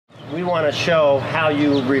want to show how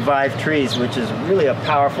you revive trees, which is really a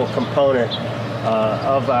powerful component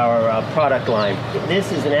of our product line.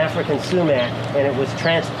 This is an African sumac, and it was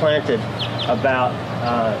transplanted about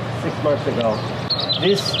 6 months ago.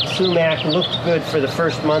 This sumac looked good for the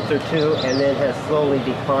first month or two, and then has slowly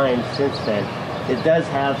declined since then. It does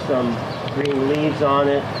have some green leaves on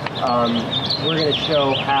it. We're going to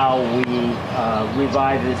show how we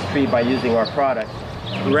revive this tree by using our product.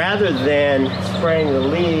 Rather than spraying the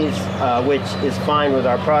leaves, which is fine with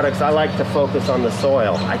our products, I like to focus on the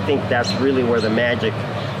soil. I think that's really where the magic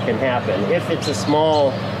can happen. If it's a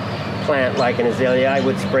small plant like an azalea, I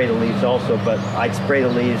would spray the leaves also, but I'd spray the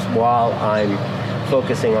leaves while I'm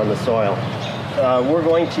focusing on the soil. We're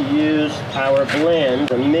going to use our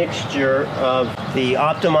blend, a mixture of the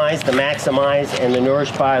Optimize, the Maximize, and the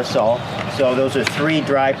Nourish Biosol. So those are 3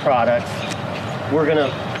 dry products. We're going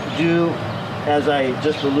to do, as I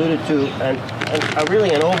just alluded to,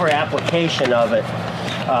 really an over-application of it.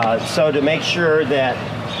 So to make sure that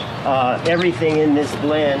everything in this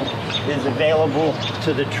blend is available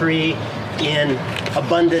to the tree in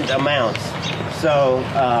abundant amounts. So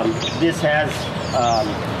this has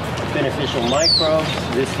beneficial microbes.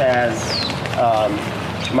 This has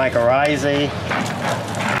mycorrhizae.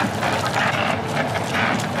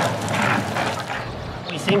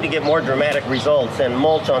 We seem to get more dramatic results, and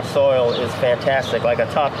mulch on soil is fantastic, like a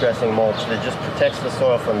top dressing mulch that just protects the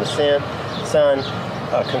soil from the sun,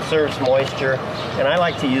 conserves moisture. And I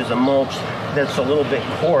like to use a mulch that's a little bit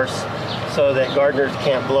coarse so that gardeners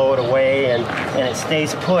can't blow it away, and it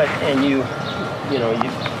stays put, and you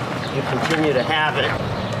continue to have it.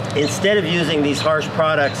 Instead of using these harsh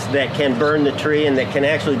products that can burn the tree and that can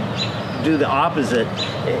actually do the opposite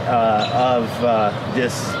of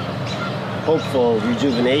this hopeful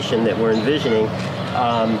rejuvenation that we're envisioning,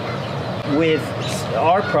 with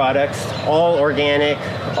our products, all organic,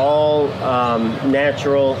 all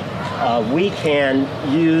natural, we can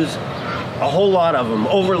use a whole lot of them,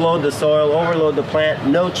 overload the soil, overload the plant,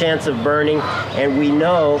 no chance of burning, and we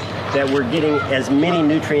know that we're getting as many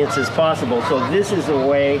nutrients as possible. So this is a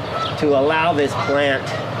way to allow this plant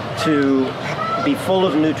to be full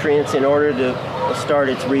of nutrients in order to start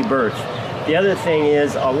its rebirth. The other thing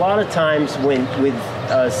is, a lot of times with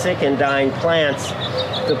sick and dying plants,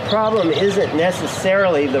 the problem isn't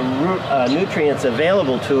necessarily the nutrients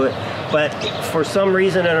available to it, but for some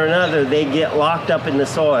reason or another, they get locked up in the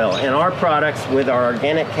soil. And our products, with our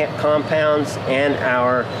organic compounds and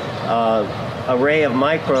our array of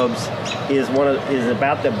microbes, is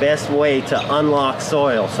about the best way to unlock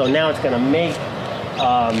soil. So now it's going to make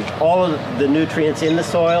all of the nutrients in the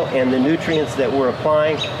soil and the nutrients that we're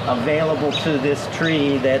applying available to this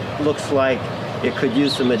tree that looks like it could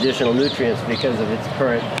use some additional nutrients because of its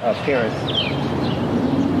current appearance.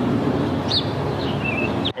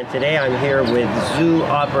 And today I'm here with Zoo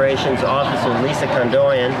Operations Officer Lisa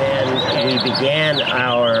Condoyan, and we began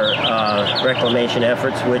our reclamation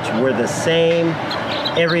efforts, which were the same.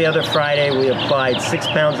 Every other Friday we applied 6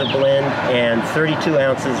 pounds of blend and 32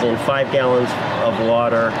 ounces in 5 gallons of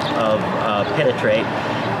water of penetrate.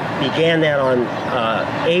 Began that on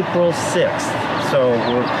April 6th. So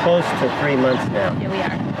we're close to 3 months now. Here we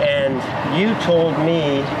are. And you told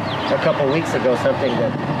me a couple weeks ago something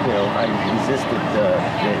that, I resisted the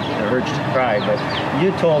urge to cry, but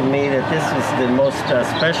you told me that this was the most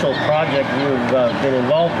special project you've been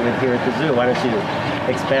involved with here at the zoo. Why don't you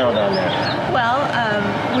expound on that? Well,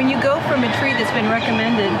 when you go from a tree that's been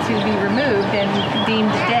recommended to be removed and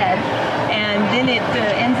deemed dead, and then it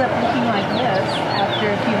ends up looking like this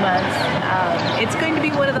after a few months, it's going to be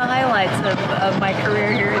one of the highlights of my career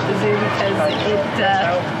here at the zoo, because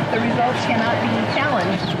the results cannot be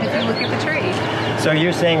challenged if you look at the tree. So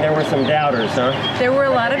you're saying there were some doubters, huh? There were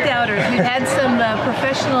a lot of doubters. We've had some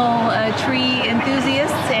professional tree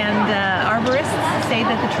enthusiasts and arborists say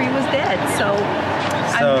that the tree was dead. So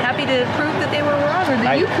I'm happy to prove that they were wrong, or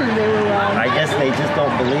that you proved they were wrong. I guess they just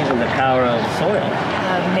don't believe in the power of soil.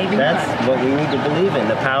 Maybe That's what we need to believe in,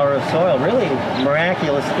 the power of soil. Really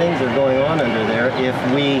miraculous things are going on under there if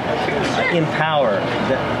we empower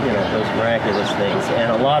those miraculous things.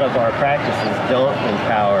 And a lot of our practices don't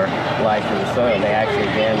empower life in the soil. They actually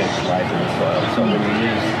damage life in the soil. So when you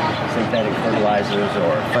use synthetic fertilizers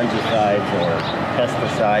or fungicides or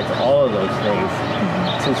pesticides, all of those things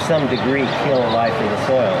to some degree kill life in the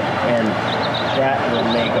soil. And that will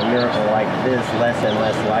make a miracle like this less and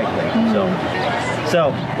less likely.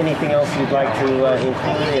 So anything else you'd like to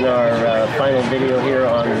include in our final video here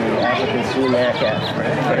on the African Sumac at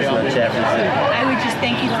Fresno, Chaffee Zoo? I would just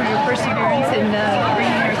thank you for your perseverance in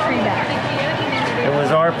bringing our tree back. It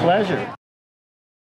was our pleasure.